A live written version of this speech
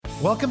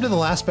Welcome to The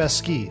Last Best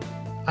Ski.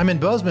 I'm in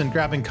Bozeman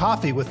grabbing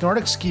coffee with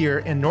Nordic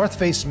skier and North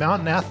Face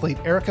mountain athlete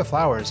Erica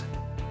Flowers.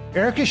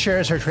 Erica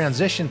shares her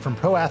transition from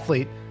pro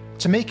athlete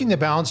to making the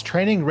balance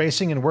training,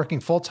 racing, and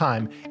working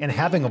full-time and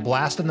having a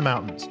blast in the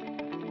mountains.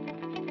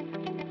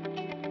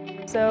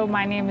 So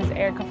my name is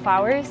Erica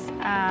Flowers.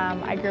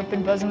 I grew up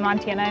in Bozeman,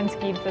 Montana and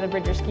skied for the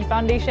Bridger Ski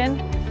Foundation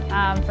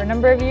for a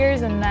number of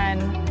years, and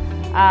then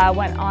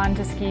went on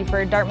to ski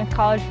for Dartmouth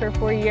College for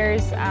 4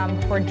 years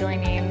before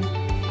joining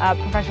a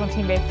professional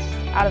team based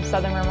out of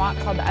southern Vermont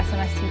called the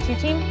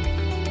SMST2 team.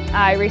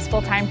 I raced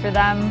full-time for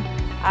them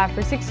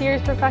for 6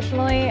 years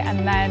professionally,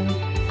 and then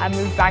I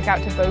moved back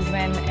out to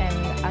Bozeman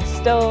and I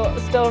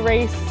still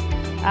race,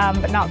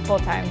 but not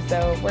full-time.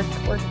 So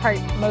work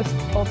most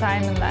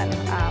full-time and then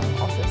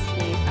also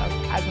ski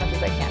as much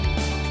as I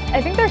can.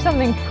 I think there's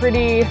something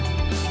pretty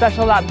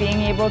special about being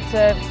able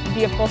to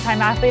be a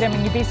full-time athlete. I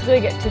mean, you basically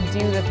get to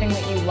do the thing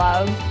that you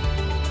love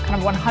kind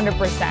of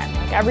 100%.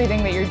 Like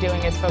everything that you're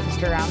doing is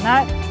focused around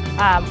that,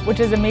 which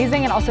is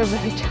amazing and also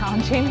really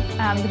challenging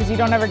because you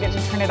don't ever get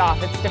to turn it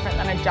off. It's different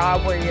than a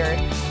job where you're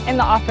in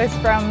the office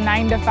from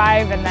 9 to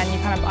 5 and then you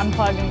kind of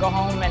unplug and go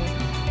home and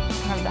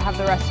kind of have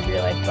the rest of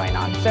your life going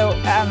on. So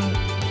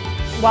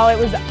while it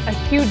was a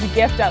huge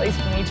gift, at least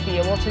for me, to be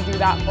able to do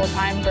that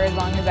full-time for as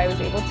long as I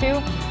was able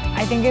to,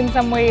 I think in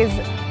some ways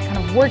kind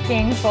of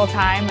working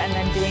full-time and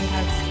then doing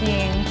kind of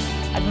skiing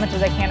as much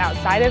as I can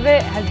outside of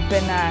it has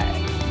been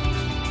a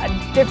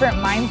different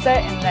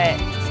mindset in that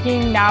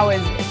skiing now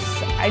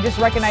I just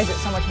recognize it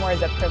so much more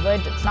as a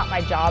privilege. It's not my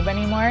job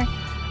anymore.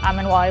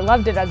 And while I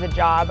loved it as a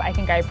job, I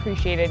think I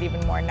appreciate it even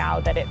more now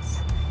that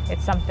it's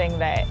something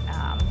that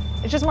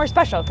it's just more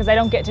special because I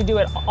don't get to do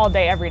it all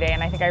day, every day,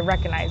 and I think I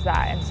recognize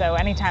that. And so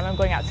anytime I'm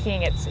going out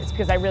skiing, it's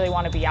because I really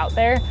want to be out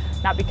there,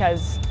 not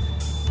because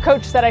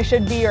coach said I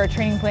should be or a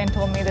training plan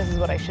told me this is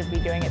what I should be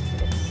doing.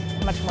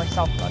 It's much more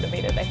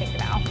self-motivated, I think,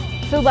 now.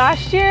 So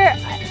last year,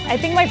 I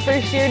think my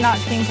first year not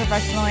skiing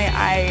professionally,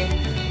 I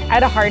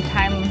had a hard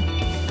time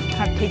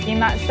kind of taking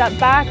that step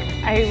back.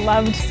 I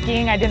loved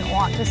skiing. I didn't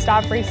want to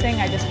stop racing.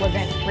 I just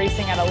wasn't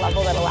racing at a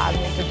level that allowed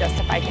me to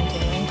justify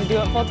continuing to do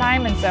it full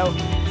time. And so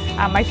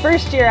my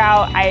first year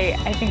out,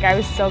 I think I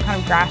was still kind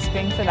of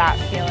grasping for that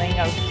feeling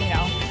of,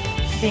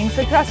 being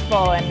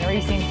successful and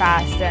racing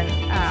fast. And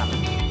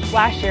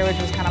last year, which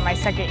was kind of my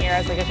second year, I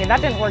was like, okay,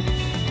 that didn't work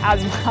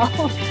as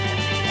well.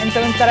 And so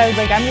instead I was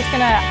like, I'm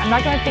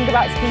not gonna think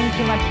about skiing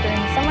too much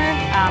during the summer.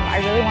 I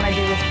really wanna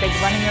do this big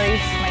running race.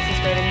 My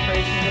sister had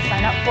encouraged me to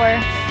sign up for.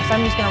 So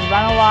I'm just gonna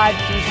run a lot,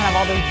 do kind of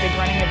all those big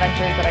running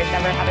adventures that I'd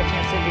never had a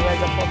chance to do as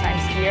a full-time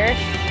skier.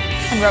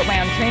 And wrote my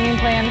own training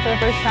plan for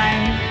the first time.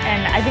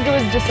 And I think it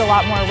was just a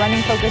lot more running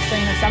focused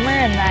during the summer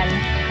and then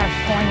kind of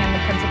pulling in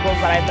the principles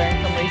that I'd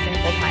learned from racing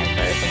full-time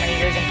for so many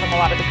years and from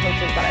a lot of the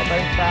coaches that I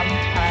learned from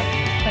to kind of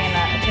plan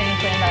a training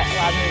plan that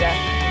allowed me to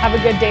have a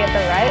good day at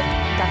the rut.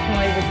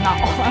 Definitely was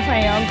not all on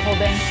my own, pulled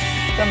in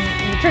some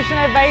nutrition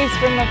advice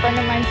from a friend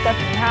of mine,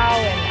 Stephanie Howe,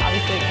 and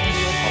obviously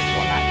Andy was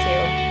helpful in that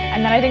too.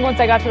 And then I think once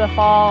I got to the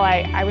fall,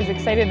 I was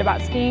excited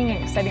about skiing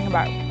and excited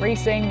about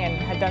racing and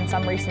had done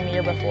some racing the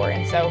year before,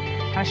 and so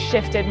kind of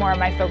shifted more of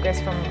my focus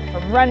from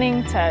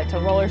running to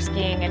roller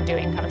skiing and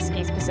doing kind of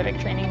ski-specific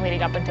training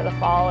leading up into the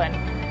fall.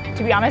 And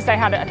to be honest, I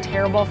had a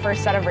terrible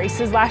first set of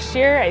races last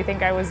year. I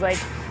think I was like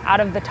out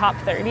of the top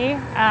 30,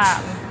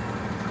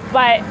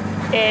 but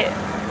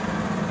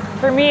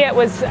for me, it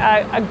was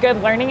a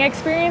good learning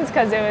experience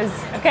because it was,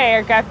 okay,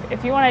 Erica,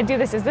 if you want to do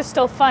this, is this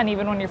still fun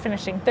even when you're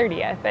finishing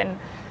 30th? And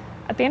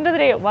at the end of the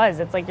day, it was.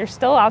 It's like you're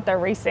still out there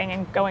racing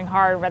and going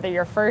hard, whether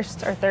you're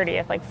first or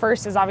 30th. Like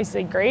first is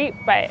obviously great,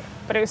 but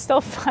it was still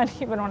fun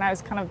even when I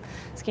was kind of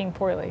skiing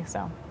poorly.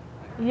 So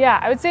yeah,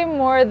 I would say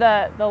more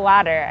the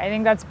latter. I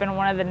think that's been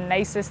one of the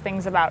nicest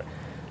things about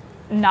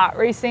not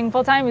racing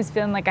full time is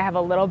feeling like I have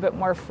a little bit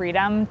more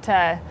freedom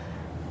to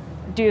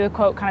do the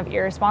quote kind of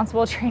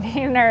irresponsible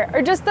training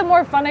or just the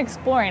more fun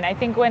exploring. I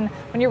think when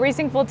you're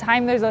racing full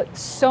time, there's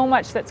so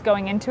much that's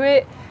going into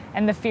it,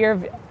 and the fear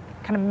of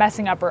kind of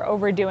messing up or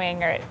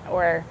overdoing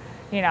or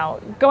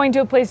going to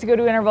a place to go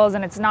to intervals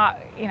and it's not,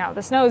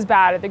 the snow's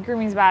bad or the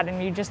grooming's bad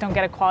and you just don't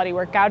get a quality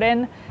workout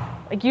in.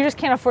 Like you just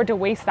can't afford to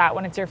waste that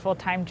when it's your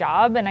full-time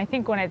job. And I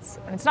think when it's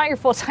not your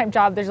full-time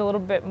job, there's a little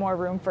bit more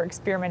room for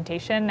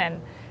experimentation, and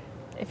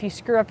if you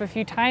screw up a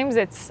few times,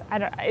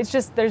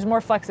 there's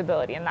more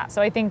flexibility in that.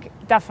 So I think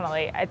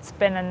definitely it's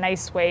been a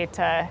nice way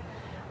to,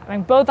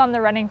 both on the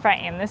running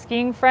front and the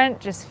skiing front,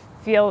 just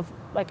feel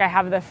like I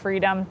have the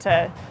freedom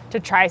to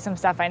try some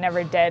stuff I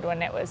never did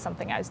when it was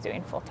something I was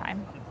doing full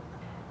time.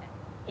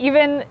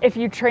 Even if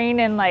you train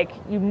and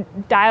you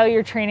dial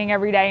your training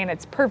every day and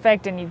it's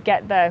perfect and you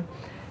get the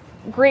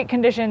great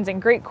conditions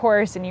and great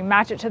course and you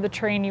match it to the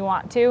terrain you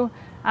want to,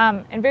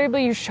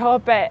 invariably you show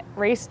up at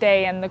race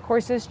day and the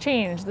course has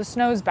changed, the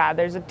snow's bad,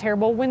 there's a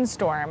terrible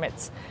windstorm,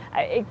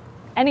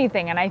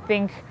 anything. And I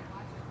think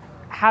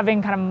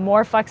having kind of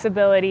more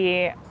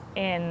flexibility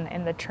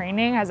in the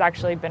training has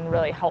actually been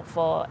really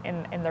helpful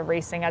in the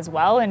racing as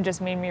well, and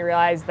just made me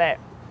realize that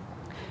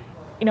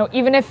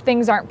even if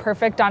things aren't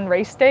perfect on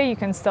race day, you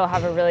can still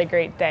have a really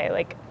great day.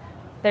 Like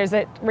There's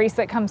a race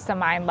that comes to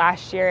mind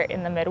last year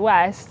in the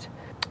Midwest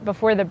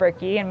before the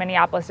Birkie in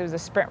Minneapolis. It was a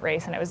sprint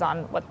race, and it was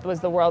on what was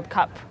the World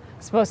Cup,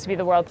 supposed to be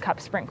the World Cup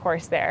sprint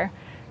course there.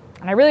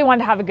 And I really wanted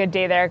to have a good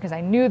day there because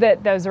I knew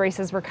that those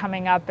races were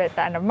coming up at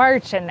the end of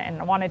March, and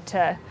I wanted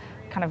to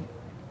kind of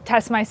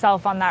test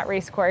myself on that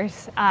race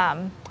course.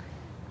 And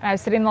I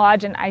was sitting in the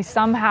lodge, and I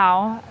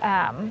somehow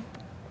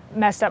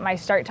messed up my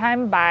start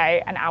time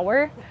by an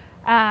hour.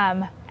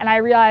 And I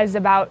realized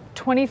about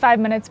 25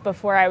 minutes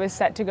before I was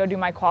set to go do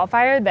my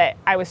qualifier that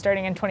I was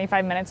starting in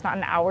 25 minutes, not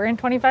an hour and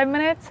 25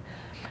 minutes.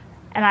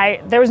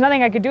 And there was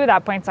nothing I could do at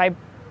that point, so I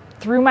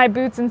threw my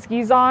boots and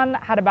skis on,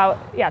 had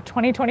about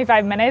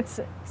 20-25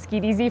 minutes,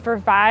 skied easy for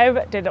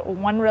 5, did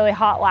one really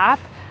hot lap,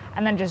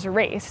 and then just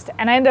raced.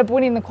 And I ended up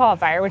winning the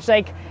qualifier, which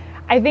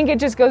I think it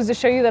just goes to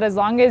show you that as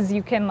long as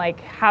you can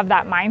have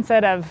that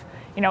mindset of,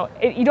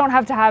 you don't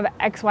have to have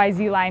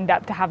XYZ lined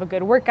up to have a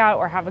good workout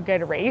or have a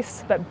good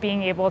race, but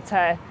being able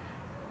to,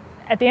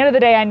 at the end of the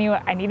day, I knew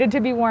I needed to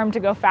be warm to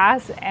go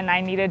fast, and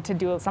I needed to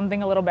do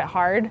something a little bit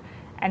hard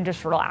and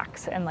just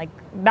relax. And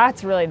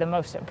that's really the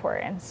most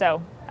important.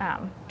 So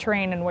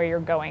terrain and where you're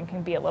going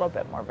can be a little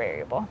bit more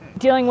variable.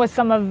 Dealing with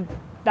some of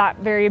that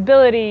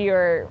variability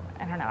or,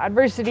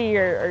 adversity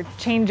or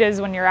changes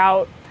when you're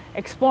out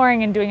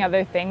exploring and doing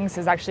other things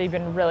has actually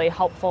been really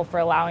helpful for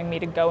allowing me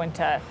to go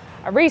into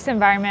a race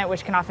environment,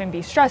 which can often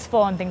be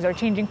stressful and things are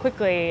changing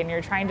quickly and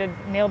you're trying to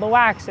nail the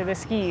wax or the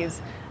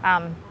skis,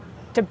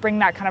 to bring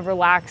that kind of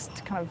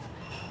relaxed, kind of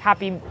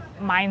happy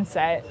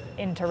mindset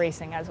into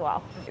racing as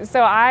well.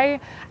 So I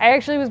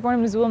actually was born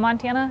in Missoula,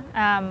 Montana.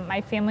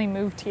 My family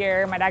moved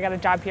here. My dad got a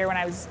job here when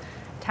I was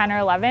 10 or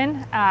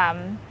 11.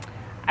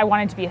 I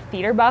wanted to be a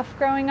theater buff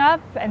growing up,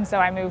 and so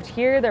I moved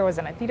here. There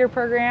wasn't a theater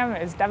program.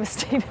 It was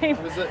devastating.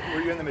 Were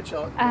you in the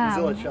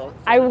Missoula Shell?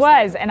 I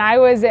was, and I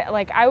was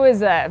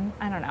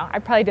I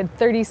probably did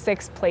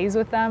 36 plays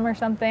with them or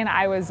something.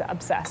 I was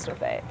obsessed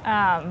with it.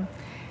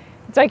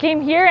 So I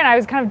came here and I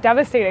was kind of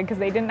devastated because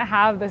they didn't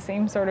have the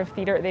same sort of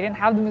theater. They didn't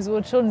have the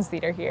Missoula Children's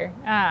Theater here.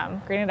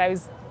 Granted, I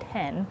was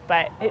 10,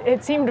 but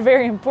it seemed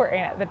very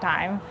important at the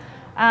time.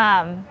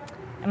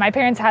 And my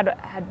parents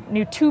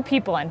knew 2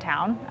 people in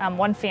town,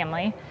 one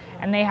family,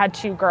 and they had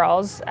 2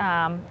 girls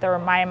that were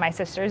my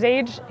sister's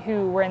age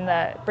who were in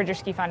the Bridger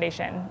Ski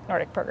Foundation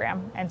Nordic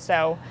program. And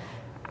so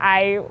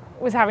I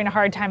was having a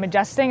hard time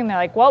adjusting, and they're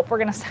like, well, we're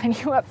going to sign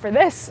you up for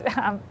this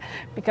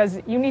because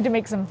you need to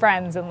make some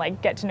friends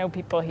and get to know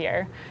people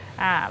here.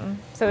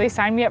 So they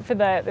signed me up for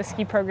the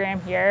ski program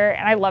here,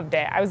 and I loved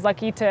it. I was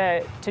lucky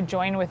to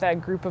join with a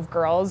group of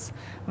girls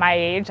my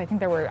age. I think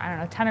there were,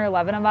 10 or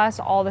 11 of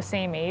us, all the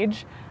same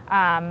age.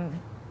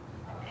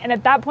 And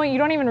at that point, you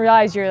don't even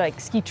realize you're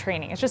ski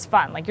training. It's just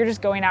fun. You're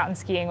just going out and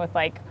skiing with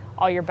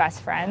all your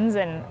best friends.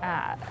 And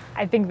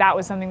I think that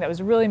was something that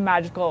was really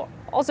magical.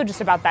 Also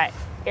just about that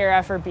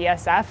era for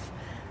BSF.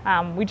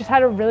 We just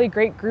had a really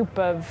great group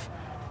of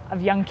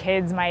young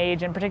kids my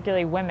age, and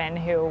particularly women,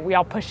 who we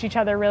all pushed each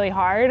other really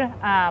hard,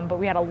 but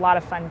we had a lot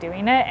of fun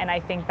doing it. And I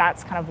think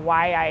that's kind of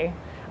why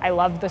I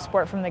loved the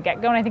sport from the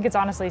get-go. And I think it's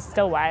honestly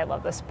still why I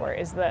love the sport,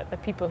 is the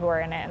people who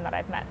are in it and that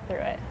I've met through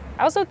it.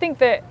 I also think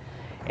that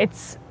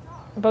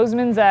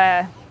Bozeman's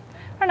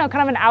kind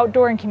of an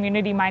outdoor and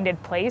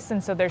community-minded place,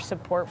 and so there's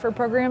support for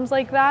programs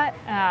like that.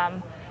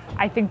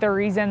 I think the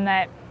reason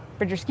that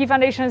Bridger Ski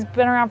Foundation has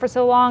been around for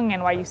so long,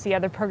 and why you see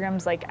other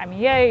programs like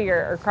MEA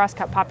or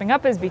Crosscut popping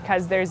up, is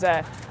because there's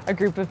a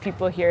group of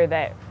people here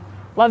that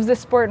loves this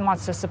sport and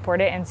wants to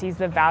support it and sees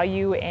the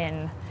value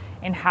in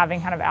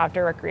having kind of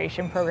outdoor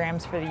recreation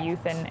programs for the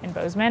youth in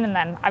Bozeman. And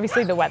then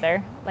obviously the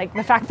weather,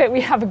 the fact that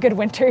we have a good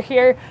winter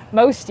here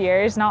most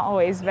years, not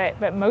always,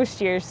 but most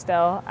years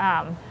still,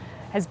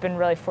 has been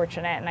really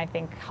fortunate, and I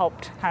think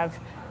helped kind of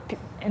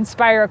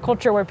inspire a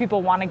culture where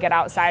people want to get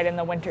outside in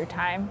the winter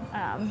time.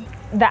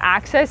 The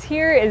access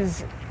here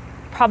is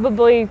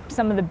probably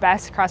some of the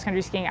best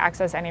cross-country skiing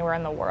access anywhere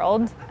in the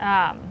world.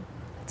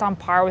 It's on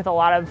par with a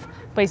lot of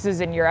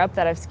places in Europe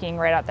that have skiing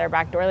right out their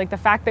back door. The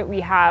fact that we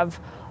have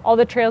all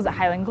the trails at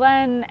Highland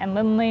Glen and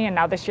Lindley, and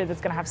now this year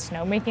that's going to have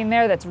snowmaking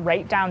there, that's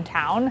right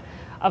downtown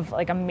of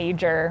a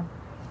major,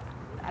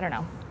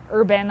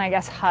 urban,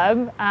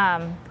 hub,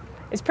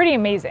 is pretty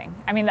amazing.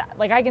 I mean,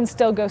 I can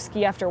still go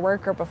ski after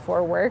work or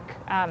before work,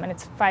 and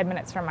it's 5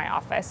 minutes from my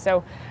office.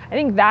 So I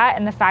think that,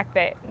 and the fact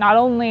that not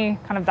only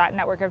kind of that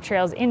network of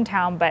trails in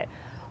town, but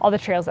all the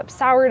trails up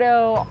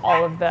Sourdough,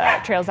 all of the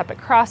trails up at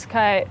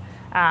Crosscut,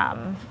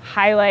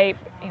 Highlight,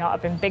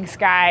 up in Big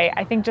Sky.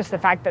 I think just the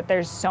fact that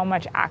there's so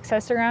much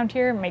access around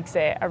here makes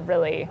it a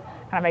really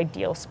kind of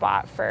ideal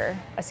spot for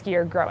a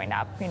skier growing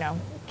up.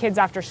 Kids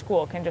after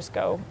school can just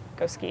go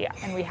ski,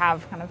 and we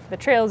have kind of the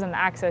trails and the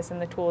access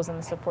and the tools and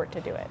the support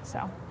to do it.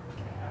 So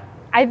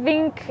I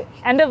think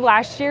end of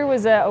last year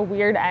was a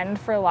weird end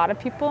for a lot of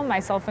people,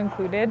 myself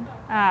included.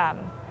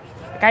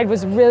 I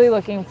was really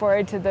looking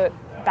forward to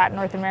that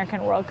North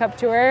American World Cup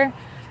tour,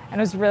 and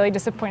was really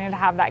disappointed to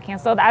have that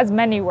canceled, as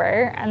many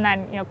were. And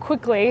then,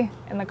 quickly,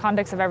 in the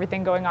context of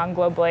everything going on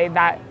globally,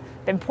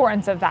 the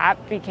importance of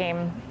that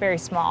became very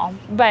small.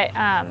 But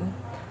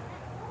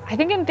I I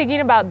think in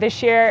thinking about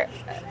this year,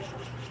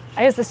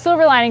 I guess the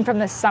silver lining from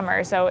this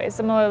summer, so it's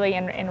similarly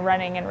in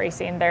running and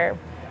racing, I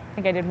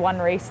think I did one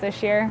race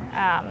this year.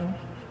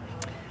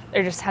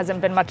 There just hasn't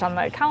been much on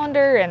the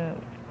calendar,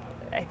 and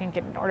I think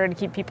in order to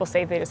keep people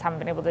safe, they just haven't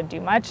been able to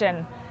do much.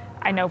 And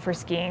I know for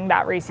skiing,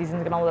 that race season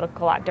is going to look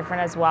a lot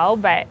different as well.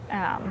 But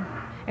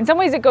in some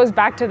ways, it goes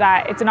back to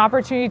that. It's an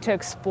opportunity to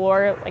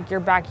explore like your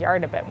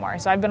backyard a bit more.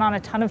 So I've been on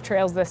a ton of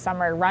trails this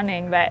summer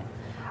running that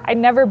I'd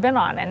never been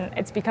on, and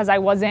it's because I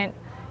wasn't,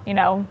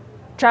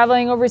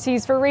 traveling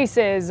overseas for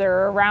races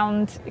or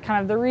around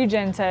kind of the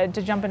region to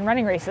jump in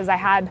running races. I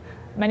had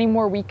many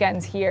more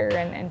weekends here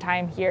and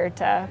time here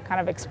to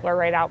kind of explore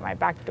right out my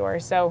back door.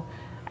 So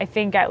I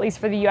think at least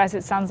for the US,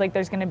 it sounds like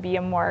there's going to be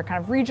a more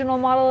kind of regional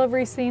model of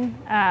racing,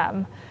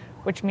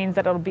 which means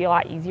that it'll be a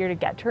lot easier to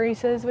get to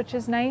races, which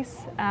is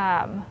nice.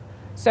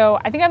 So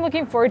I think I'm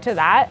looking forward to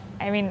that.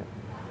 I mean,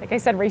 like I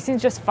said,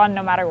 racing's just fun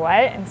no matter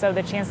what. And so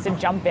the chance to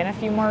jump in a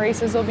few more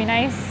races will be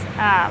nice.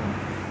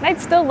 And I'd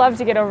still love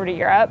to get over to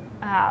Europe.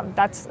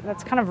 That's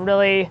kind of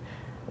really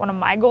one of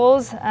my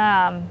goals.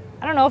 I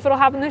don't know if it'll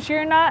happen this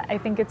year or not. I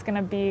think it's going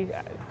to be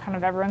kind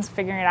of everyone's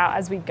figuring it out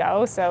as we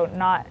go. So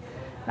not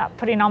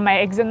putting all my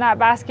eggs in that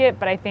basket,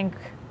 but I think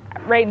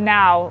right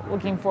now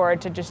looking forward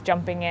to just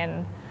jumping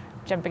in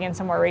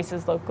some more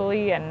races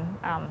locally and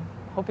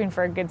hoping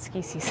for a good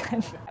ski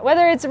season.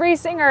 Whether it's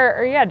racing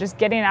or just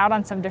getting out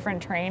on some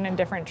different terrain and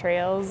different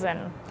trails.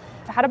 And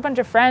I had a bunch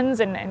of friends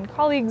and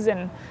colleagues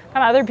and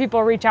kind of other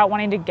people reach out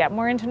wanting to get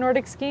more into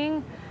Nordic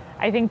skiing.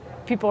 I think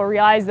people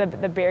realize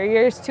that the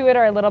barriers to it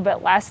are a little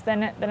bit less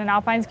than in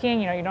alpine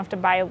skiing. You don't have to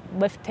buy a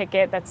lift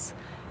ticket that's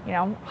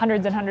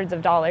hundreds and hundreds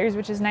of dollars,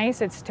 which is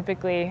nice. It's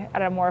typically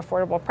at a more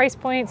affordable price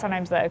point.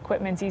 Sometimes the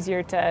equipment's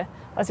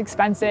less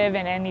expensive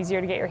and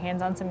easier to get your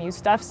hands on some used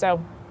stuff. So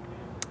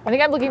I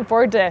think I'm looking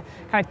forward to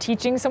kind of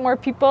teaching some more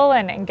people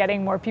and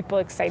getting more people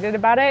excited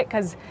about it,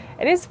 because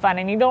it is fun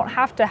and you don't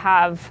have to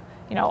have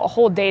a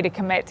whole day to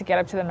commit to get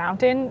up to the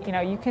mountain.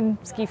 You can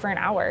ski for an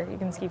hour, you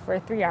can ski for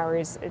 3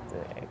 hours.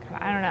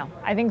 I don't know.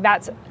 I think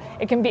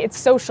it's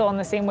social in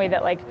the same way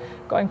that like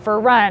going for a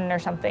run or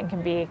something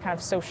can be kind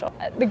of social.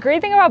 The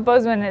great thing about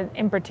Bozeman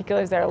in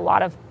particular is there are a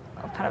lot of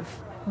kind of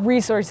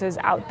resources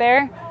out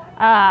there.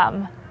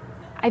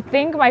 I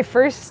think my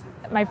first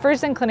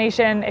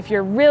inclination, if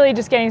you're really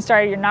just getting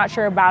started, you're not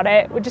sure about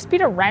it, would just be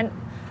to rent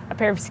a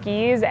pair of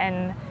skis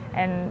and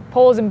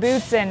poles and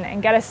boots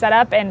and get us set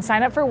up and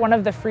sign up for one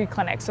of the free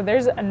clinics. So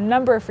there's a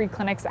number of free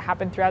clinics that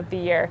happen throughout the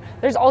year.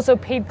 There's also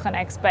paid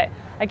clinics, but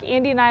like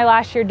Andy and I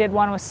last year did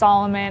one with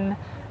Solomon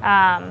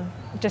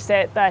just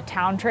at the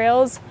town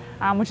trails,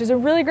 which is a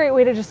really great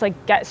way to just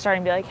like get started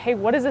and be like, hey,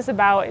 what is this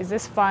about? Is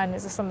this fun?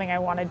 Is this something I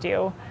want to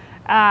do?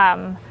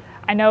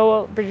 I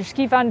know British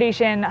Ski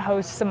Foundation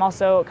hosts some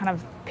also kind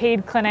of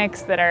paid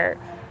clinics that are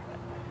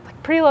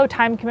pretty low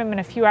time commitment,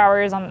 a few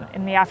hours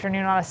in the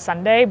afternoon on a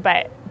Sunday,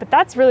 but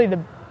that's really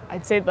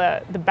I'd say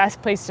the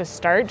best place to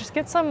start. Just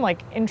get some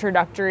like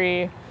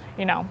introductory,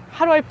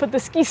 how do I put the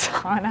skis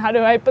on? How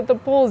do I put the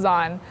poles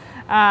on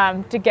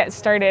to get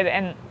started?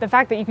 And the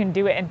fact that you can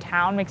do it in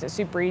town makes it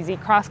super easy.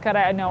 Crosscut,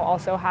 I know,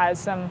 also has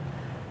some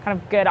kind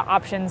of good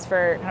options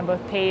for kind of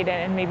both paid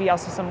and maybe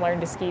also some learn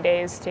to ski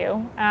days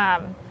too.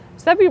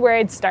 So that'd be where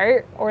I'd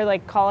start, or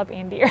like call up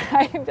Andy, or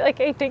I'd be like,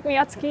 hey, take me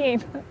out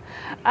skiing.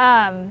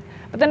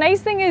 But the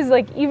nice thing is,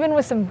 like, even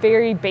with some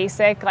very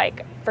basic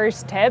like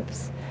first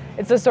tips,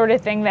 it's the sort of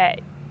thing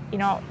that,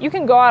 you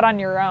can go out on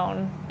your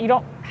own. You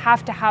don't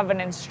have to have an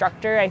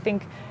instructor. I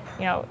think,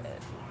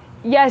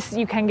 yes,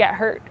 you can get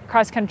hurt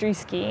cross-country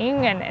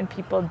skiing, and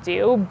people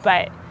do,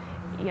 but,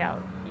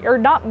 you're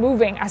not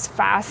moving as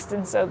fast,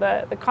 and so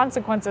the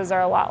consequences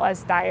are a lot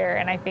less dire.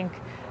 And I think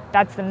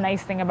that's the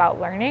nice thing about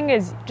learning,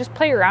 is just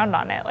play around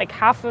on it. Like,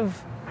 half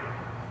of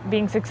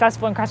being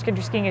successful in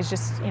cross-country skiing is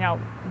just,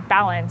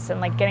 balance and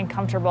like getting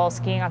comfortable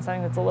skiing on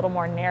something that's a little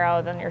more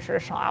narrow than your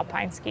traditional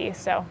alpine ski.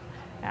 So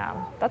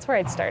that's where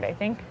I'd start, I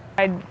think.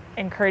 I'd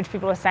encourage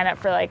people to sign up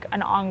for like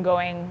an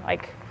ongoing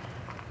like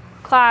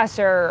class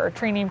or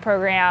training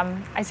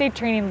program. I say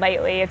training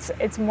lightly.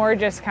 It's more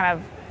just kind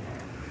of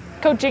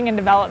coaching and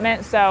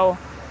development. So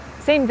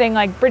same thing,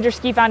 like Bridger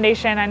Ski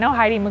Foundation. I know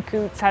Heidi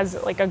McCoots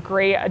has like a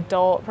great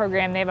adult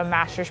program. They have a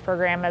master's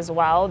program as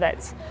well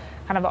that's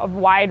kind of a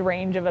wide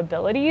range of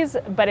abilities,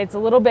 but it's a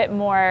little bit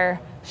more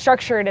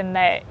structured in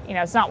that,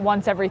 it's not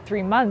once every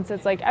 3 months.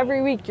 It's like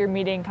every week you're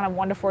meeting kind of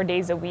 1 to 4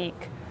 days a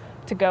week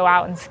to go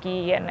out and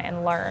ski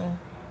and learn.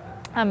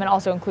 It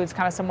also includes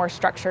kind of some more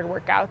structured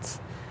workouts.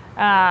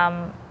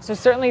 So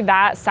certainly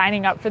that,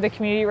 signing up for the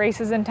community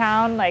races in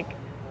town, like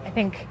I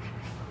think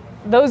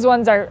those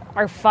ones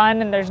are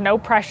fun and there's no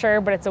pressure,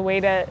 but it's a way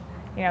to,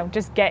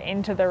 just get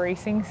into the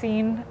racing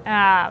scene.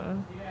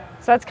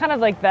 So that's kind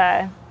of like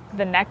the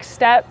next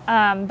step.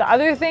 The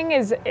other thing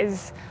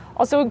is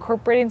also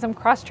incorporating some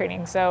cross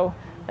training. So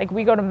like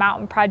we go to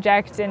Mountain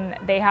Project and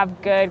they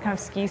have good kind of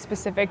ski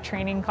specific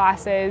training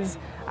classes,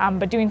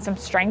 but doing some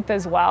strength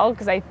as well.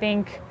 Because I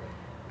think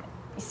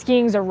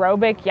skiing's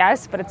aerobic,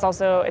 yes, but it's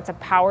a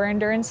power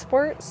endurance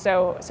sport.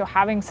 So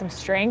having some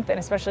strength and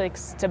especially like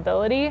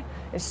stability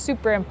is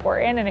super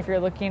important. And if you're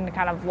looking to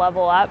kind of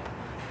level up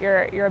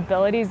your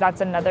abilities,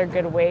 that's another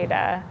good way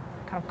to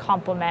kind of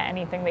complement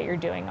anything that you're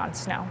doing on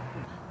snow.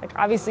 Like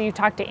obviously you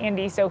talked to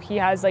Andy, so he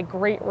has like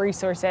great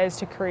resources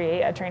to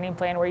create a training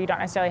plan where you don't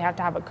necessarily have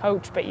to have a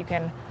coach, but you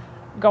can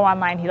go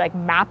online. He like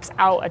maps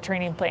out a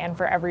training plan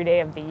for every day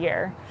of the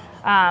year.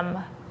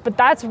 But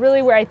that's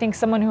really where I think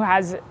someone who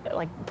has,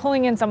 like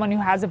pulling in someone who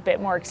has a bit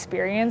more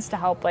experience to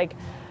help, like,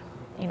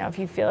 you know, if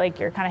you feel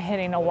like you're kind of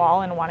hitting a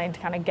wall and wanting to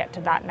kind of get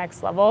to that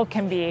next level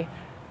can be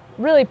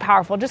really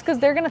powerful, just because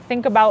they're going to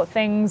think about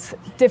things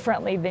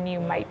differently than you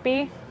might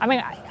be. I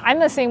mean, I'm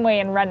the same way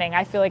in running.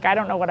 I feel like I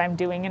don't know what I'm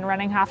doing in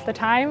running half the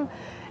time.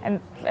 And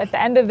at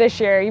the end of this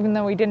year, even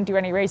though we didn't do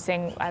any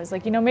racing, I was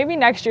like, you know, maybe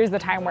next year's the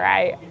time where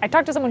I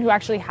talk to someone who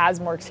actually has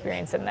more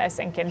experience in this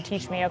and can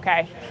teach me,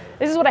 okay,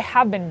 this is what I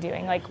have been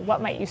doing. Like, what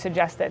might you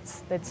suggest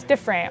that's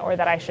different or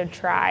that I should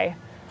try?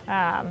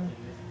 And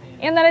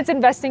then it's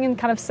investing in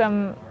kind of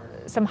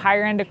some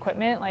higher end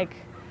equipment,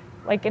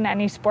 like in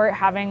any sport,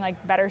 having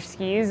like better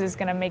skis is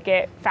going to make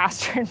it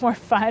faster and more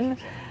fun.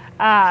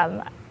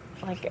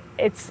 Like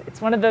it's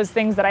one of those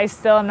things that I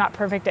still am not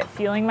perfect at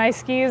feeling my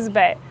skis,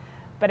 but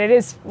it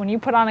is, when you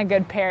put on a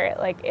good pair,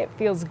 it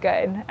feels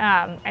good.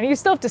 And you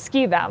still have to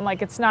ski them.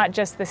 Like, it's not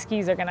just the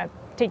skis are going to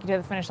take you to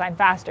the finish line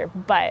faster,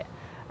 but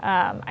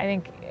I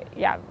think,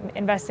 yeah,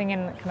 investing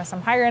in kind of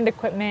some higher end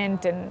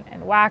equipment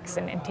and wax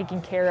and taking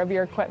care of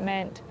your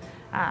equipment,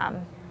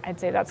 I'd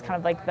say that's kind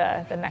of like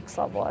the next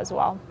level as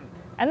well.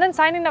 And then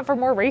signing up for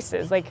more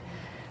races. Like,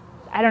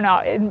 I don't know,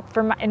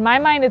 in my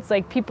mind, it's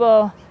like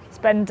people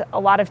spend a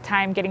lot of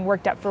time getting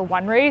worked up for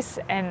one race,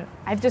 and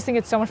I just think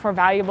it's so much more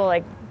valuable,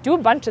 like, do a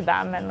bunch of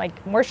them, and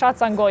like more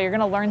shots on goal. You're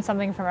going to learn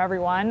something from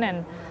everyone.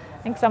 And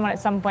I think someone at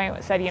some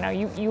point said, you know,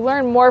 you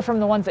learn more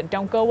from the ones that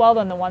don't go well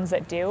than the ones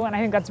that do. And I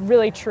think that's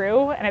really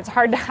true. And it's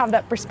hard to have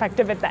that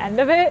perspective at the end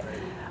of it.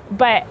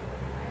 But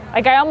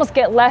like, I almost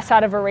get less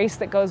out of a race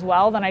that goes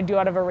well than I do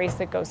out of a race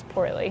that goes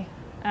poorly.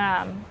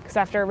 Because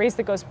after a race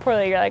that goes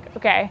poorly, you're like,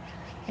 okay,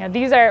 you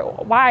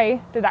know,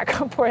 why did that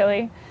go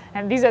poorly?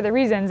 And these are the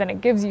reasons, and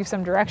it gives you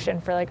some direction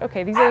for like,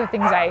 okay, these are the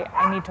things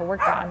I need to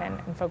work on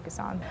and focus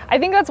on. I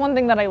think that's one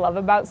thing that I love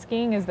about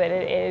skiing is that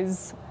it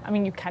is, I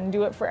mean, you can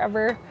do it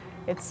forever.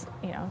 It's,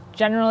 you know,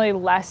 generally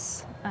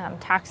less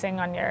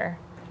taxing on your,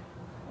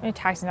 maybe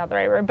taxing not the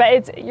right word, but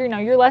it's, you know,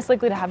 you're less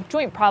likely to have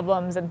joint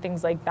problems and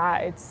things like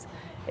that.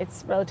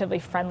 It's relatively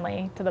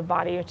friendly to the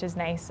body, which is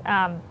nice.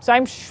 So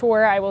I'm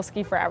sure I will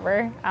ski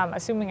forever,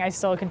 assuming I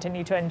still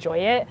continue to enjoy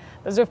it.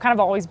 Those have kind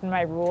of always been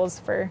my rules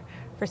for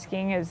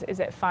skiing. Is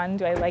it fun?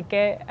 Do I like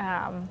it?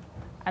 And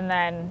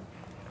then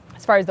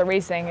as far as the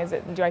racing,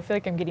 do I feel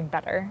like I'm getting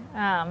better?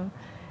 And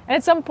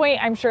at some point,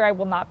 I'm sure I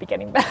will not be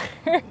getting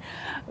better.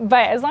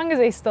 But as long as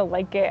I still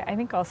like it, I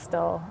think I'll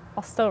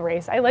still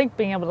race. I like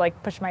being able to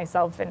like push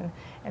myself and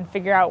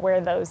figure out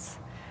where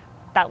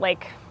that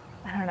like,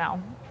 I don't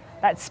know,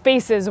 that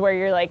spaces where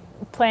you're like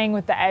playing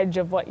with the edge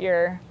of what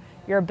your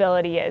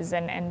ability is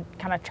and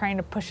kind of trying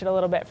to push it a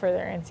little bit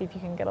further and see if you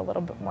can get a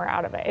little bit more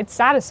out of it. It's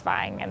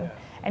satisfying,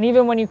 and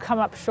even when you come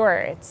up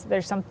short,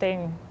 there's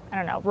something, I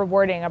don't know,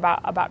 rewarding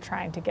about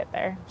trying to get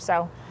there.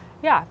 So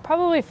yeah,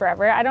 probably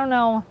forever. I don't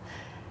know.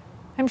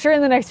 I'm sure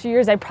in the next few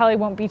years I probably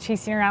won't be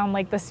chasing around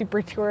like the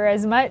super tour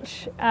as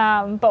much.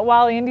 But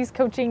while Andy's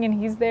coaching and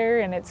he's there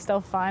and it's still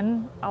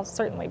fun, I'll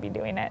certainly be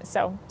doing it.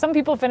 So some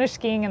people finish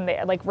skiing and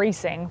they like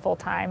racing full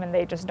time and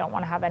they just don't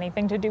want to have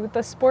anything to do with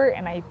the sport.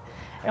 And I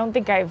don't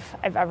think I've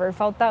ever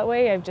felt that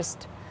way.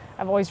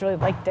 I've always really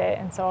liked it.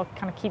 And so I'll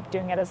kind of keep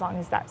doing it as long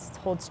as that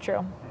holds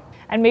true.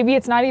 And maybe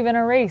it's not even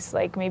a race.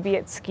 Like maybe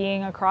it's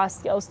skiing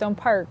across Yellowstone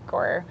Park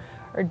or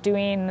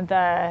doing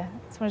someone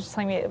was just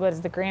telling me it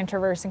was the Grand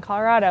Traverse in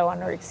Colorado on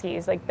Nordic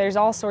skis. Like there's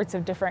all sorts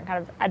of different kind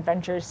of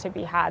adventures to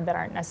be had that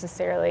aren't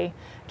necessarily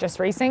just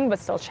racing, but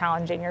still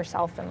challenging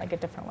yourself in like a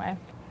different way.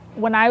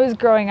 When I was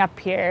growing up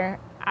here,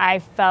 I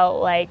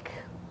felt like,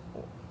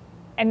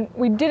 and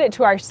we did it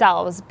to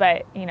ourselves,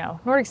 but you know,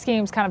 Nordic skiing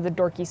was kind of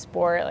the dorky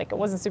sport. Like it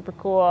wasn't super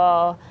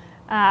cool.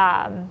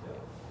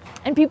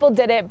 And people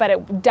did it, but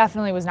it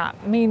definitely was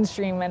not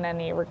mainstream in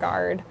any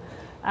regard.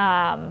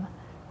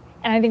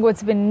 And I think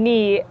what's been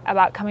neat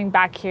about coming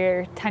back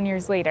here 10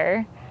 years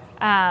later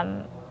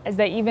is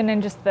that even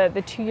in just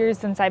the 2 years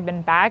since I've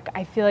been back,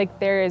 I feel like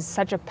there is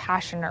such a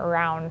passion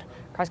around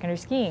cross-country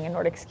skiing and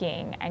Nordic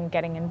skiing and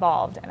getting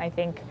involved. And I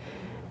think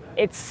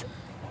it's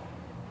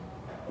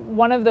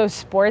one of those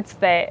sports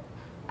that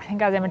I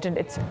think, as I mentioned,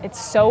 it's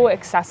so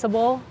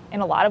accessible in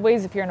a lot of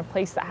ways. If you're in a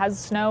place that has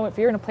snow, if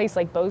you're in a place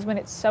like Bozeman,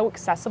 it's so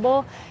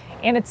accessible,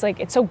 and it's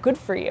so good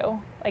for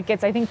you. I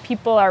think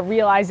people are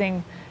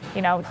realizing,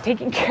 you know,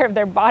 taking care of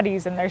their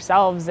bodies and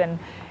themselves and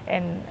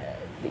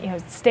you know,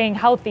 staying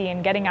healthy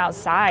and getting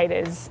outside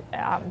is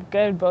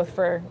good both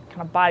for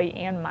kind of body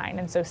and mind.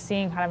 And so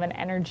seeing kind of an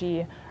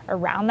energy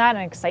around that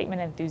and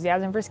excitement and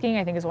enthusiasm for skiing,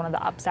 I think is one of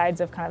the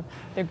upsides of kind of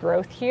the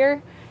growth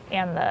here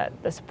and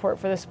the support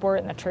for the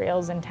sport and the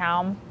trails in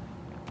town.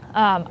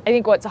 I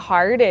think what's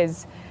hard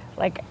is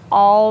like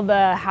all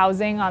the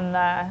housing on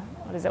the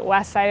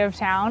west side of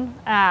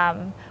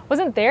town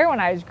wasn't there when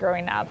I was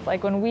growing up.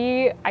 Like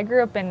I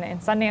grew up in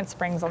Sundance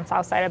Springs on the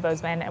south side of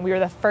Bozeman, and we were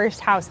the first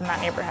house in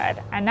that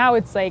neighborhood. And now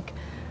it's like,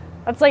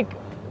 that's like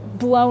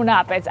blown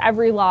up. It's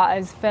every lot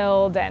is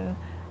filled, and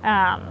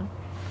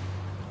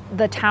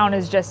the town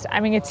is just, I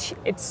mean,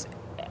 it's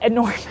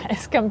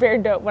enormous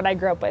compared to what I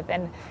grew up with.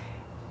 And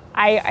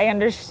I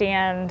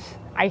understand,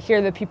 I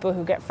hear the people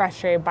who get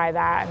frustrated by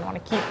that and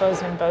want to keep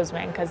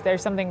Bozeman, because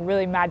there's something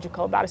really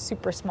magical about a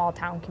super small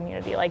town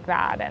community like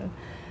that.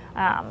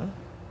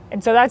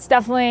 And so that's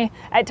definitely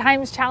at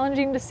times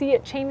challenging to see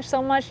it change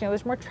so much. You know,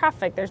 there's more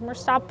traffic, there's more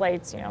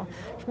stoplights, you know,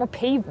 there's more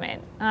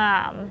pavement.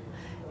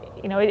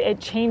 You know, it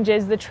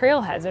changes the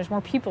trailheads, there's more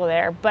people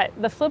there. But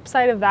the flip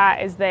side of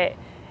that is that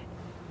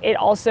it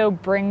also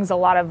brings a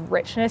lot of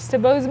richness to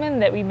Bozeman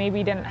that we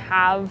maybe didn't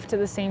have to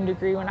the same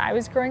degree when I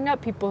was growing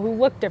up. People who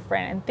look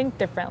different and think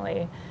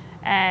differently.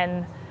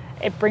 And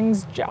it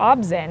brings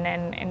jobs in.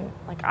 And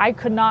like, I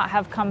could not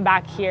have come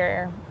back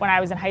here when I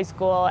was in high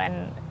school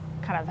and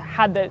kind of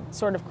had the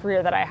sort of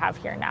career that I have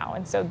here now.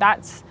 And so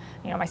that's,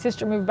 you know, my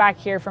sister moved back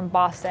here from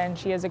Boston.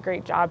 She has a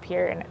great job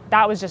here. And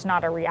that was just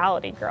not a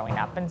reality growing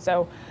up. And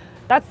so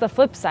that's the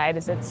flip side,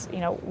 is it's,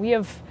 you know, we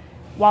have,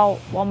 while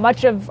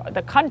much of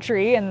the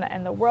country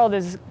and the world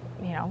is,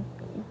 you know,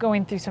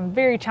 going through some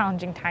very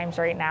challenging times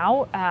right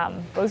now,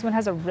 Bozeman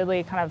has a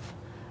really kind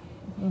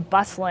of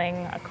bustling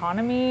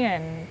economy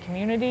and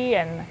community,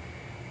 and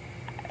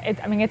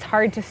it's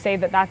hard to say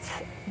that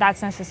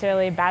that's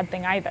necessarily a bad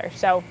thing either.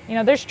 So, you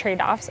know, there's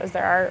trade-offs, as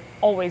there are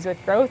always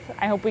with growth.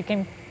 I hope we can,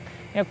 you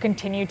know,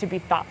 continue to be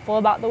thoughtful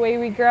about the way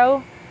we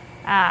grow.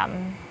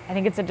 I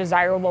think it's a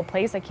desirable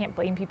place. I can't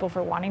blame people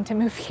for wanting to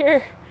move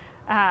here.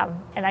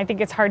 And I think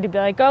it's hard to be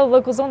like, oh,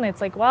 locals only.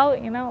 It's like, well,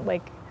 you know,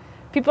 like,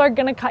 people are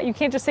going to, you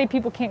can't just say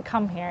people can't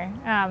come here.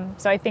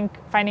 So I think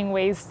finding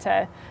ways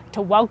to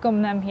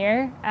welcome them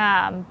here,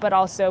 but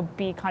also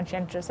be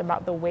conscientious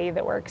about the way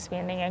that we're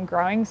expanding and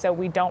growing, so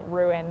we don't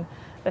ruin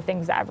the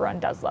things that everyone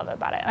does love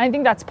about it. And I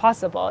think that's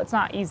possible. It's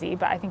not easy,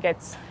 but I think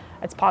it's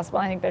possible.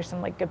 I think there's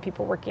some like good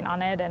people working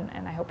on it,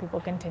 and I hope people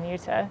continue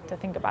to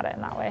think about it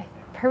in that way.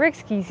 Perfect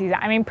ski season.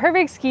 I mean,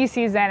 perfect ski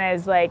season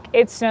is like,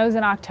 it snows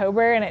in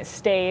October and it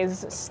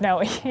stays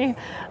snowy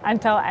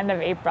until end of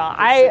April.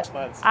 6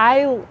 months.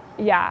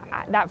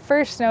 Yeah, that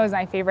first snow is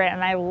my favorite,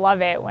 and I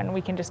love it when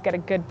we can just get a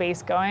good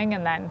base going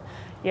and then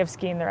you have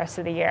skiing the rest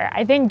of the year.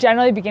 I think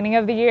generally beginning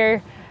of the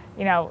year,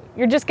 you know,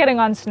 you're just getting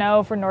on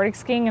snow for Nordic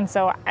skiing, and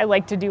so I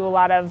like to do a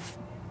lot of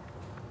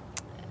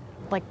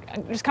like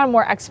just kind of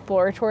more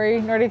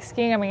exploratory Nordic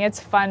skiing. I mean, it's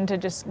fun to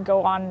just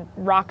go on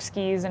rock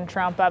skis and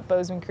tromp up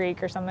Bozeman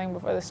Creek or something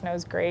before the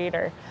snow's great,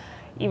 or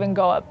even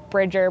go up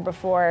Bridger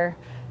before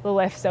the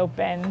lifts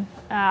open.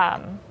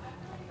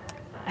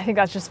 I think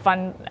that's just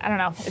fun. I don't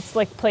know. It's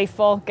like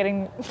playful,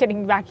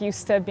 getting back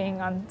used to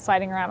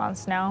sliding around on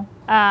snow.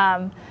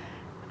 And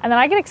then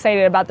I get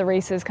excited about the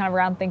races kind of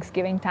around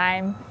Thanksgiving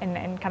time,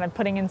 and kind of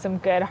putting in some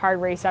good hard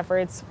race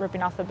efforts,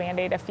 ripping off the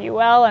Band-Aid, if you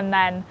will. And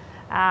then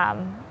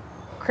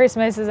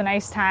Christmas is a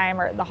nice time,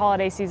 or the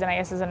holiday season, I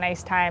guess, is a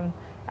nice time.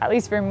 At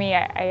least for me,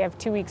 I have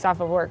 2 weeks off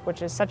of work,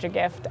 which is such a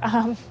gift,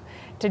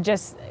 to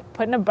just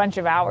put in a bunch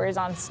of hours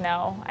on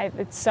snow.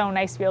 It's so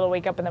nice to be able to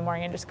wake up in the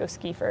morning and just go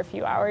ski for a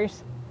few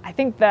hours. I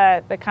think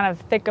the kind of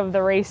thick of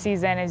the race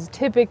season is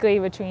typically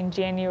between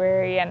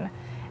January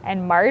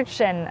and March.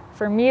 And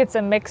for me, it's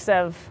a mix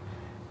of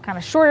kind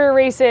of shorter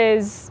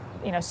races,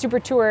 you know, super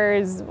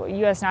tours,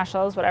 U.S.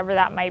 nationals, whatever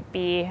that might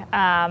be.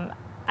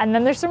 And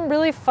then there's some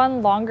really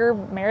fun, longer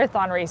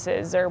marathon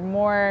races, or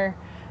more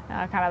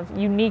kind of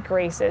unique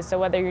races. So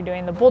whether you're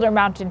doing the Boulder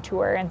Mountain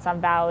Tour in Sun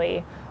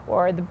Valley,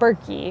 or the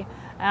Berkey,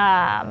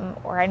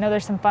 or I know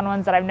there's some fun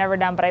ones that I've never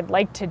done, but I'd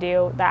like to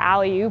do the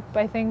Alley Oop,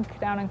 I think,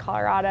 down in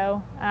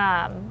Colorado.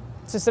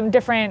 So some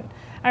different,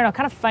 I don't know,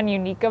 kind of fun,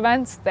 unique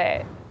events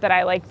that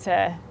I like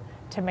to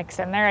mix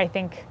in there. I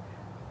think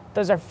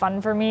those are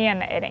fun for me,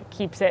 and it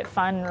keeps it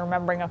fun,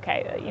 remembering,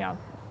 okay, you know,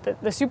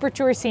 the super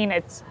tour scene,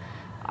 it's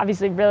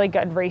obviously really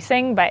good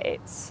racing, but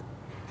it's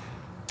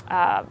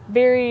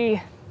very,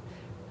 I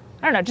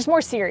don't know, just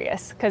more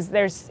serious, because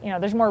there's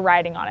more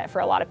riding on it for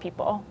a lot of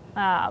people.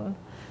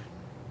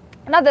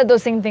 Not that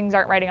those same things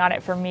aren't riding on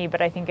it for me,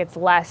 but I think it's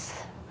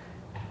less,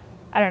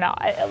 I don't know,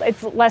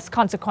 it's less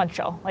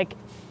consequential. Like,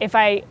 if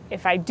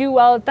I do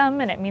well at them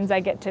and it means I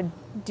get to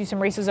do some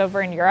races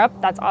over in Europe,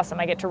 that's awesome.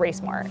 I get to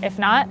race more. If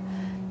not,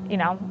 you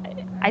know,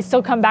 I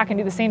still come back and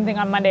do the same thing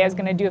on Monday I was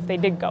going to do if they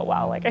did go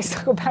well. Like, I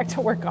still go back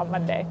to work on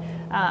Monday.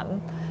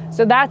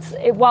 So that's,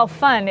 while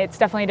fun, it's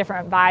definitely a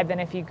different vibe than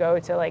if you go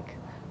to like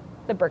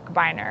the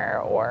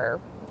Birkebeiner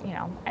or, you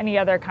know, any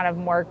other kind of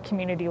more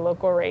community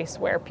local race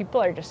where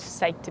people are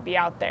just psyched to be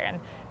out there, and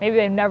maybe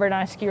they've never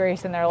done a ski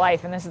race in their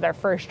life and this is their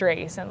first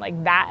race, and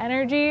like that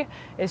energy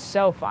is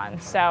so fun.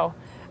 So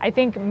I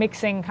think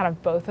mixing kind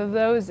of both of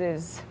those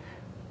is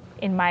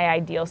in my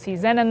ideal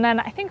season. And then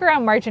I think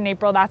around March and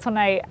April, that's when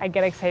I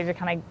get excited to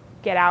kind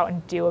of get out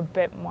and do a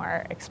bit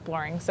more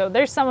exploring. So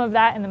there's some of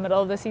that in the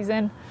middle of the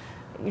season.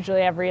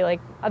 usually every like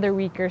other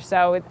week or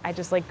so. I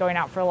just like going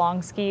out for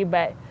long ski,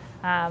 but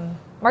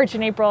March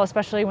and April,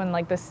 especially when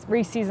like this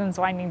race season's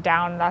winding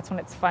down, that's when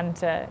it's fun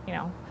to,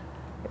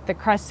 if the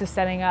crust is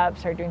setting up,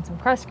 start doing some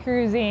crust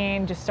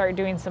cruising, just start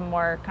doing some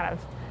more kind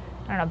of,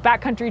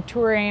 backcountry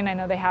touring. I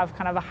know they have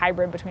kind of a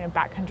hybrid between a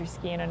backcountry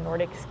ski and a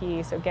Nordic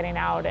ski, so getting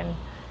out and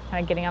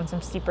kind of getting on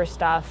some steeper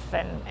stuff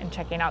and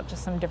checking out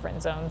just some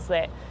different zones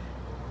that,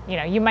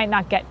 you might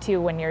not get to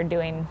when you're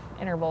doing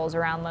intervals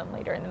around them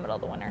later in the middle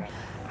of the winter.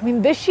 I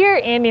mean, this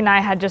year, Andy and I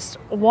had just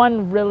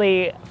one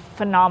really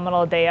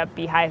phenomenal day up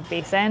Beehive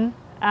Basin.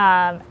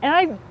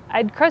 And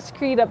I'd crust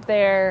skied up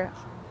there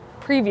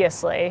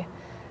previously,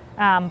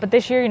 but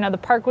this year, the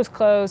park was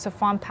closed, so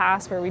Fawn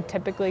Pass, where we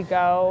typically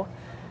go,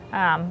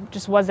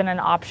 just wasn't an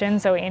option.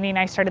 So Andy and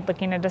I started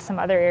looking into some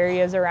other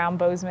areas around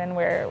Bozeman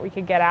where we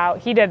could get out.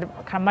 He did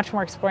kind of much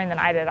more exploring than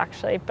I did,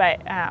 actually,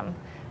 but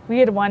we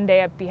had one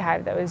day at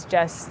Beehive that was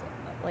just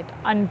like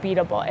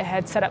unbeatable. It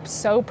had set up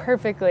so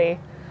perfectly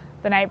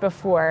the night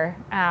before.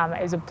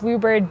 It was a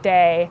bluebird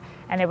day,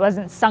 and it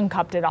wasn't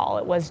sun-cupped at all.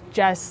 It was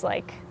just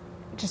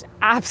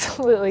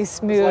absolutely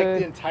smooth. It was like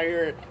the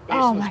entire base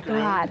oh was my groomed.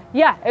 God.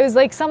 Yeah, it was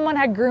like someone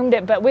had groomed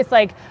it, but with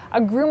like a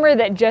groomer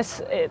that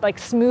just like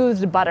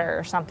smoothed butter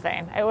or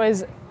something. It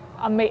was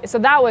amazing. So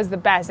that was the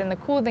best. And the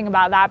cool thing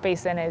about that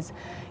basin is,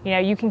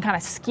 you can kind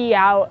of ski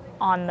out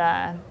on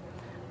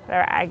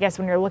I guess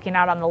when you're looking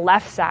out on the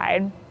left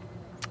side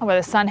where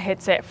the sun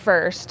hits it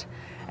first.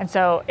 And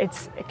so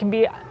it can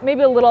be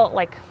maybe a little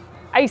like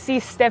icy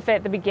stiff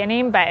at the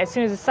beginning, but as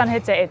soon as the sun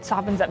hits it, it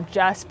softens up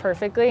just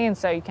perfectly. And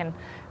so you can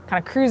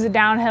kind of cruise the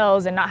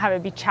downhills and not have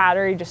it be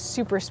chattery, just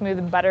super smooth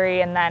and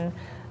buttery. And then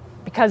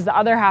because the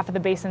other half of the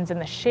basin's in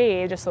the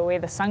shade, just the way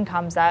the sun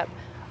comes up,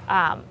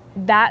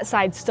 that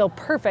side's still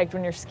perfect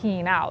when you're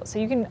skiing out. So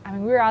we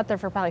were out there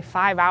for probably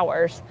 5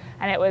 hours,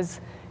 and it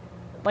was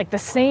like the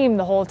same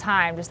the whole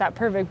time, just that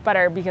perfect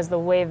butter because the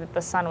way that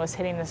the sun was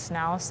hitting the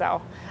snow.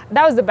 So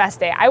that was the best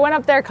day. I went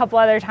up there a couple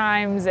other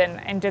times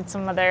and did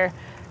some other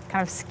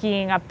kind of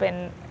skiing up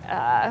in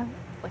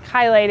like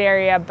highlight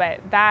area, but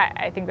that,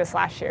 I think this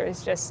last year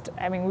was just,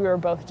 we were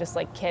both just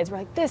like kids. We're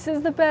like, this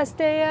is the best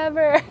day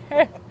ever.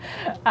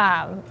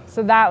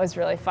 So that was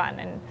really fun.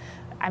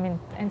 And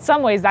in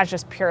some ways that's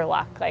just pure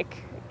luck. Like,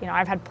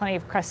 I've had plenty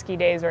of crust ski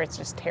days where it's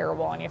just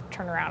terrible and you have to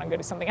turn around and go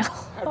do something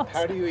else.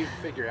 How do you even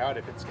figure out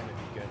if it's going to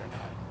be good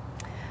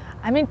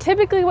or not?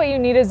 Typically what you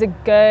need is a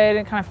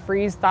good kind of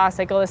freeze thaw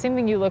cycle. The same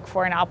thing you look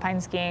for in alpine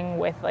skiing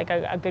with like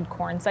a good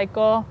corn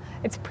cycle.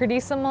 It's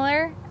pretty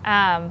similar.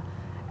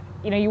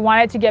 You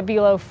want it to get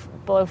below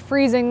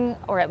freezing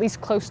or at least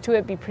close to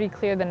it, be pretty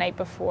clear the night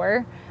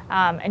before,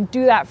 and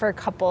do that for a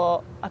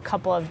couple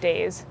of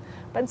days.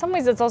 But in some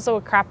ways it's also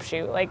a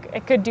crapshoot. Like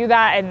it could do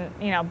that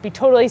and, be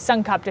totally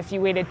sun-cupped if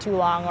you waited too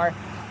long,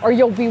 or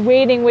you'll be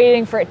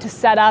waiting for it to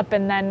set up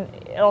and then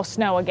it'll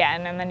snow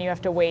again and then you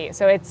have to wait.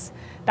 So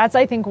that's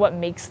I think what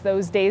makes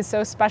those days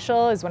so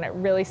special is when it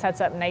really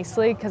sets up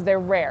nicely, because they're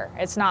rare.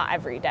 It's not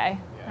every day.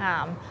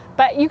 Yeah.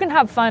 But you can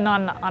have fun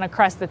on a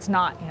crust that's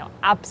not,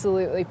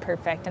 absolutely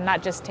perfect, and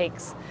that just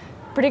takes,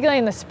 particularly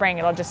in the spring,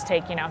 it'll just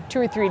take, 2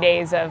 or 3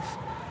 days of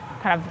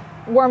kind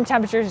of warm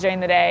temperatures during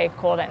the day,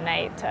 cold at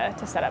night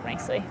to set up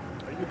nicely.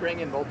 Are you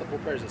bringing multiple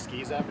pairs of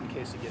skis up in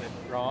case you get it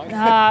wrong?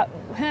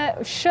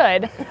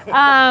 Should.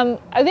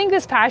 I think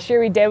this past year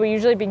we did. We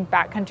usually bring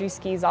backcountry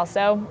skis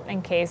also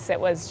in case it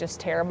was just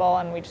terrible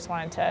and we just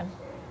wanted to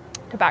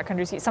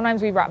backcountry ski.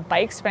 Sometimes we brought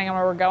bikes depending on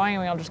where we're going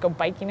and we'll just go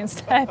biking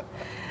instead.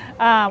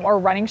 Or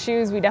running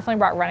shoes. We definitely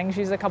brought running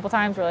shoes a couple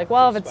times. We're like,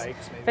 well, if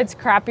it's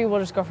crappy, we'll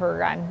just go for a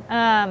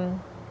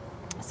run.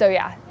 So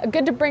yeah,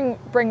 good to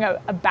bring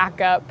a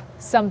backup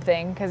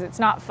something, because it's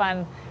not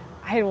fun.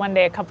 I had one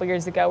day a couple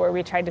years ago where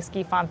we tried to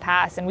ski Fawn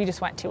Pass and we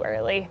just went too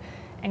early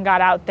and got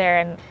out there,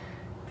 and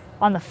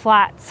on the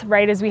flats,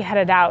 right as we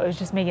headed out, it was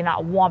just making that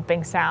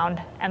whomping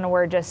sound. And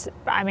we're just,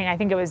 I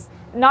think it was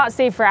not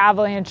safe for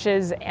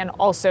avalanches and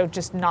also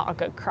just not a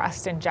good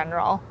crust in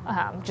general.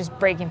 Just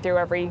breaking through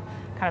every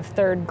kind of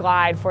third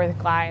glide, fourth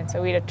glide. And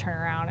so we had to turn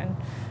around and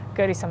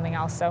go do something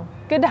else. So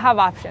good to have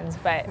options,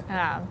 but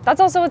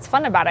that's also what's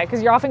fun about it,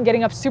 because you're often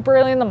getting up super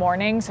early in the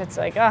morning. So it's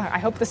like, I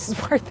hope this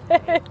is worth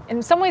it.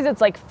 In some ways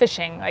it's like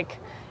fishing. Like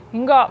you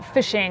can go out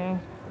fishing,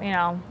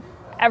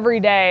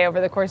 every day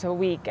over the course of a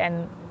week,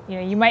 and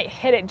you might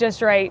hit it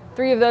just right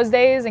 3 of those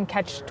days and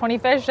catch 20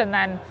 fish, and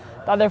then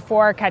the other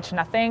 4 catch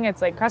nothing.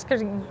 It's like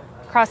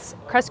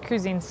crust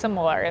cruising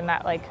similar in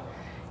that, like,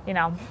 you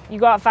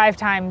go out 5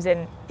 times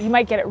and you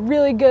might get it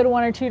really good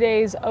 1 or 2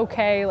 days,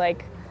 okay,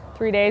 like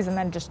 3 days, and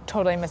then just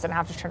totally miss it and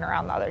have to turn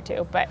around the other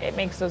 2. But it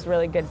makes those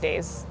really good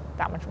days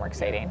that much more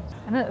exciting.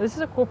 And this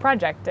is a cool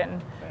project,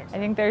 and I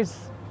think there's,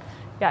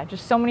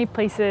 just so many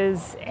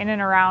places in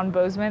and around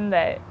Bozeman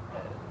that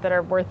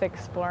are worth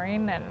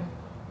exploring, and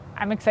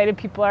I'm excited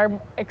people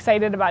are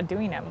excited about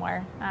doing it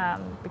more,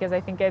 because I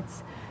think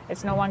it's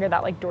no longer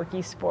that like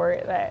dorky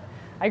sport that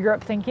I grew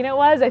up thinking it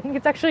was. I think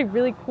it's actually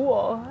really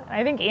cool. And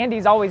I think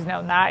Andy's always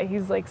known that.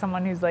 He's like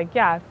someone who's like,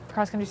 yeah,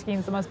 cross-country skiing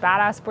is the most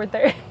badass sport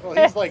there. Well,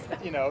 he's like,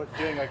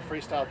 doing like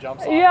freestyle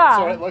jumps off yeah. it,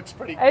 so it looks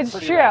pretty It's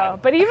pretty true.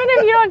 rad. But even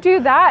if you don't do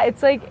that,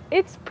 it's like,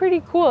 it's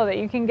pretty cool that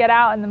you can get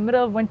out in the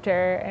middle of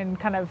winter and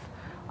kind of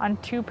on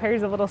 2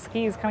 pairs of little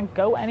skis kind of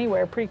go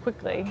anywhere pretty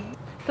quickly.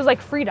 It feels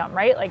like freedom,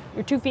 right? Like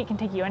your 2 feet can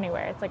take you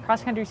anywhere. It's like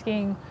cross-country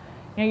skiing,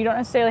 you don't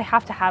necessarily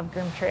have to have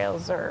groomed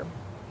trails or,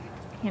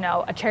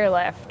 a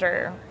chairlift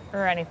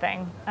or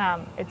anything.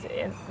 It's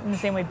in the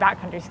same way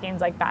backcountry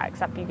skiing's like that,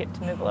 except you get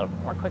to move a little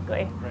bit more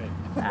quickly.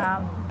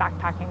 Right.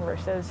 Backpacking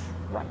versus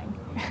running.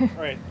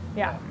 Right.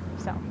 Yeah.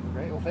 So.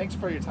 Great. Well, thanks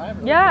for your time. I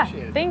really Yeah.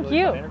 appreciate it. Thank Really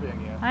you. fun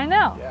interviewing you. I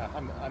know. Yeah.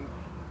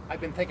 I've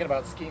been thinking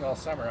about skiing all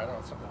summer. I don't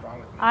know, something's wrong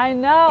with me. I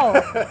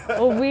know.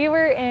 Well, we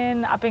were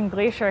up in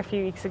Glacier a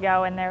few weeks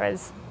ago, and there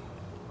was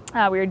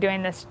we were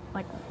doing this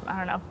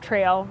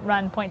trail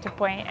run point to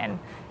point, and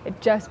it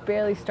just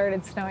barely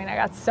started snowing. I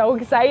got so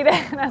excited,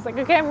 and I was like,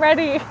 okay, I'm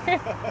ready.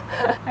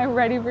 I'm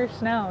ready for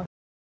snow.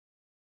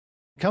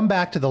 Come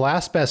back to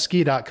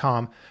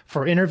thelastbestski.com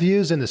for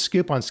interviews and the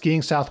scoop on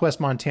skiing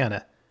Southwest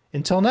Montana.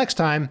 Until next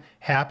time,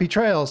 happy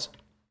trails.